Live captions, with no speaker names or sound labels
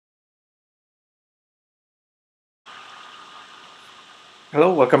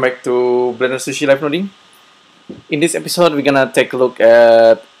Hello, welcome back to BLENDERSUSHI Live Noding. In this episode, we're gonna take a look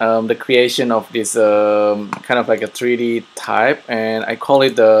at the creation of this kind of like a 3D type, and I call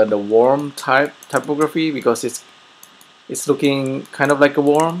it the worm typography because it's looking kind of like a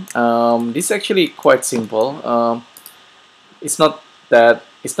worm. This is actually quite simple. It's not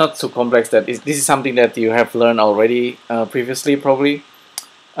it's not so complex that this is something that you have learned already previously probably.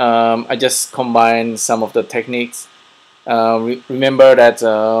 I just combine some of the techniques. Remember that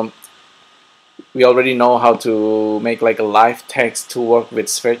we already know how to make like a live text to work with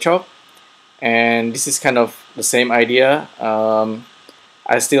Sverchok, and this is kind of the same idea.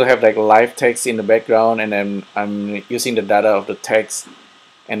 I still have like live text in the background, and then I'm using the data of the text,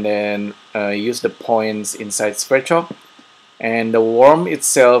 and then use the points inside Sverchok. And the worm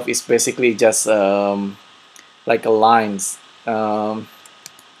itself is basically just like a lines. I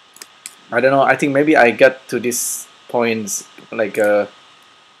don't know. I think maybe I got to these points like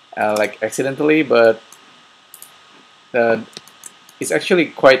accidentally, but uh, it's actually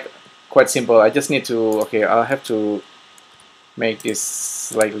quite simple. I just need to I'll have to make this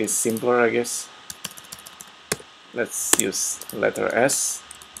slightly simpler, I guess. Let's use letter S.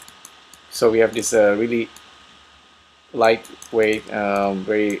 So we have this really lightweight,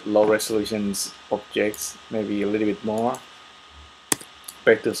 very low resolutions objects. Maybe a little bit more.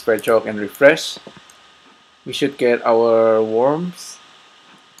 Back to Sverchok and refresh. We should get our worms.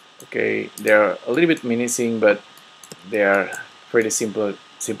 Okay, they're a little bit menacing, but they are pretty simple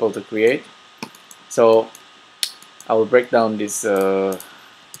to create. So I will break down this worm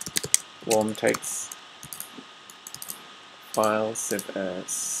text file, save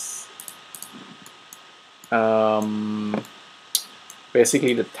as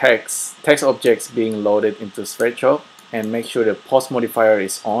basically the text objects being loaded into Sverchok, and make sure the post modifier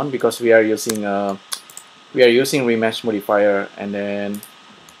is on because we are using remesh modifier, and then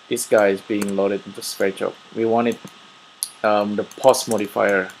this guy is being loaded into Sverchok. We wanted the post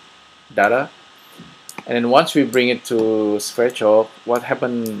modifier data, and then once we bring it to Sverchok, what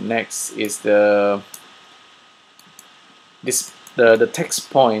happened next is the text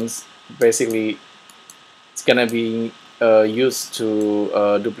points. Basically, it's gonna be used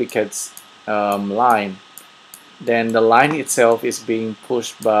to duplicate line. Then the line itself is being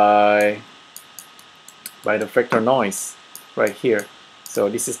pushed by the vector noise right here. So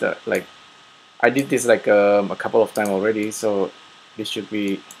this is the I did this like a couple of times already, so this should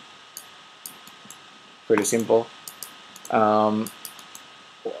be pretty simple.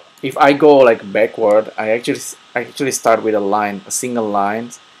 If I go like backward, I actually start with a single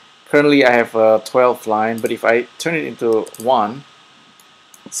line. Currently I have a 12 line, but if I turn it into 1,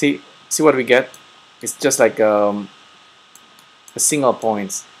 see what we get? It's just like a single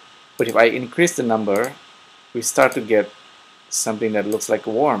points. But if I increase the number, we start to get something that looks like a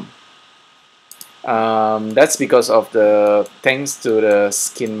worm. That's because of thanks to the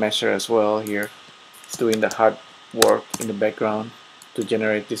skin mesher as well here. It's doing the hard work in the background to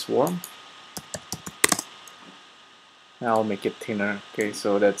generate this worm. Now I'll make it thinner. Okay,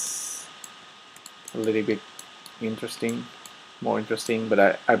 so that's a little bit more interesting, but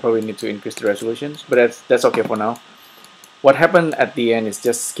I probably need to increase the resolutions, but that's okay for now. What happened at the end is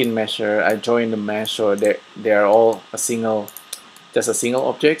just skin mesher. I joined the mesh, so they are all just a single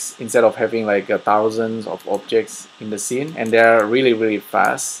objects instead of having like thousands of objects in the scene, and they are really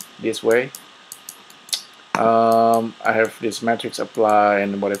fast this way. I have this matrix apply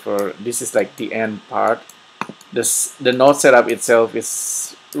and whatever. This is like the end part. The node setup itself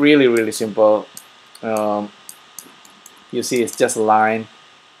is really simple. You see, it's just line,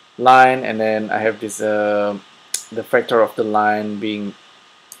 and then I have this the vector of the line being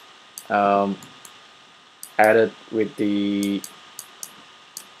added with the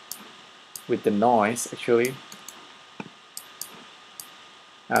noise actually.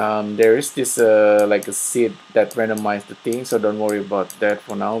 There is this like a seed that randomizes the thing, so don't worry about that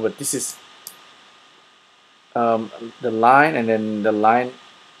for now. But this is the line, and then the line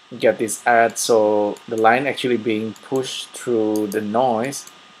get this add, so the line actually being pushed through the noise,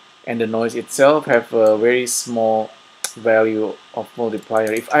 and the noise itself have a very small value of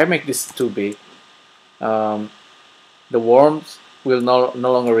multiplier. If I make this too big, the worms will no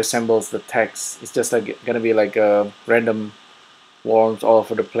longer resembles the text. It's just like gonna be like a random worms all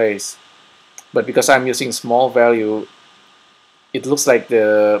over the place. But because I'm using small value, it looks like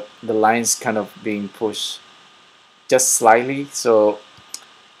the lines kind of being pushed just slightly. So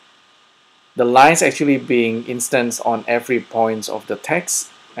the lines actually being instanced on every point of the text,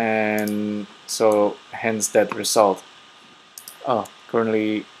 and so hence that result. Oh,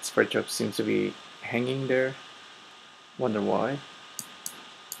 currently Sverchok seems to be hanging there. Wonder why.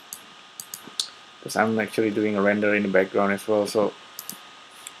 because I'm actually doing a render in the background as well, so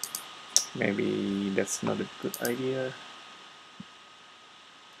maybe that's not a good idea.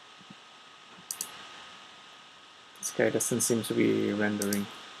 This guy doesn't seem to be rendering.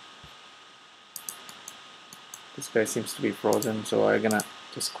 This guy seems to be frozen, so I'm gonna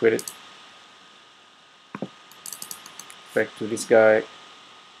just quit it. Back to this guy.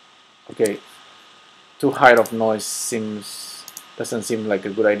 Okay, too high of noise doesn't seem like a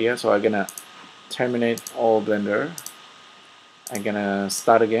good idea, so I'm gonna terminate all Blender. I'm gonna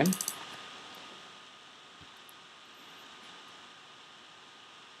start again.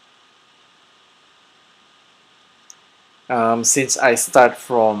 Since I start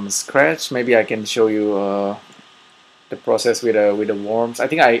from scratch, maybe I can show you the process with the worms. I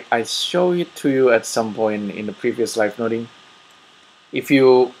think I show it to you at some point in the previous live noding. If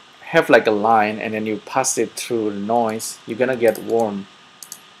you have like a line and then you pass it through the noise, you're gonna get worm.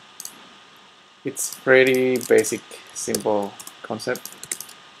 It's pretty basic, simple concept.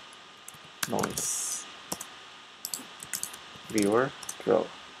 Noise viewer draw.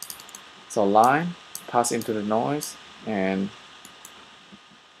 So line, pass into the noise, and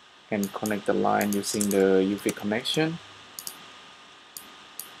connect the line using the UV connection.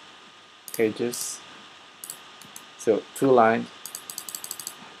 Edges. So 2 lines.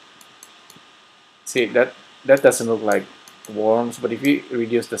 See, that doesn't look like worms, but if we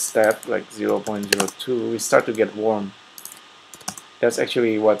reduce the step like 0.02, we start to get worm. That's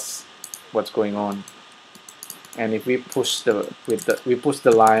actually what's going on. And if we push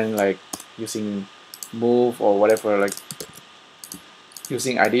the line like using move or whatever, like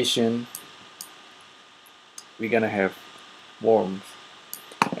using addition, we're gonna have worms.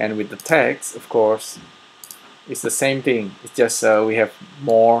 And with the text, of course, it's the same thing. It's just we have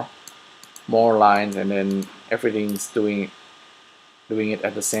more lines, and then everything's doing it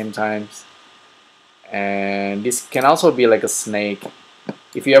at the same time. And this can also be like a snake.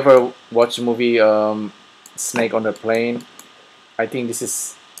 If you ever watch a movie Snake on the Plane, I think this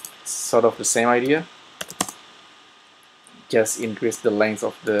is sort of the same idea. Just increase the length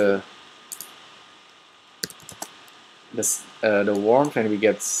of the worms, and we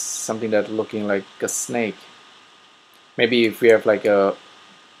get something that looking like a snake. Maybe if we have like an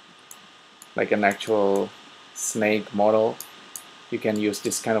actual snake model, you can use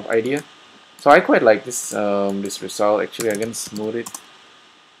this kind of idea. So I quite like this this result. Actually, I can smooth it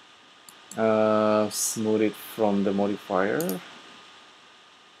from the modifier,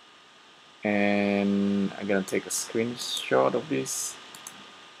 and I'm gonna take a screenshot of this.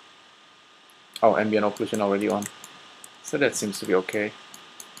 Oh, ambient occlusion already on, so that seems to be okay.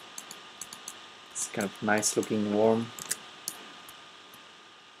 It's kind of nice looking worm.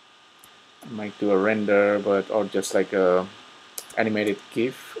 I might do a render, or just like a animated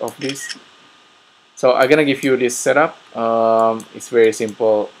GIF of this. So I'm gonna give you this setup. It's very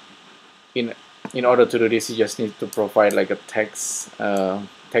simple. In order to do this, you just need to provide like a text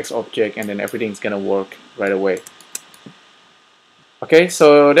object, and then everything's gonna work right away. Okay,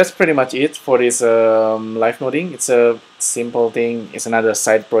 so that's pretty much it for this live noding. It's a simple thing. It's another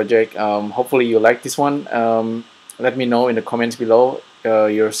side project. Hopefully you like this one. Let me know in the comments below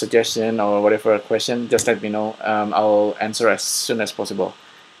your suggestion or whatever question. Just let me know. I'll answer as soon as possible.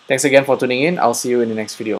 Thanks again for tuning in. I'll see you in the next video.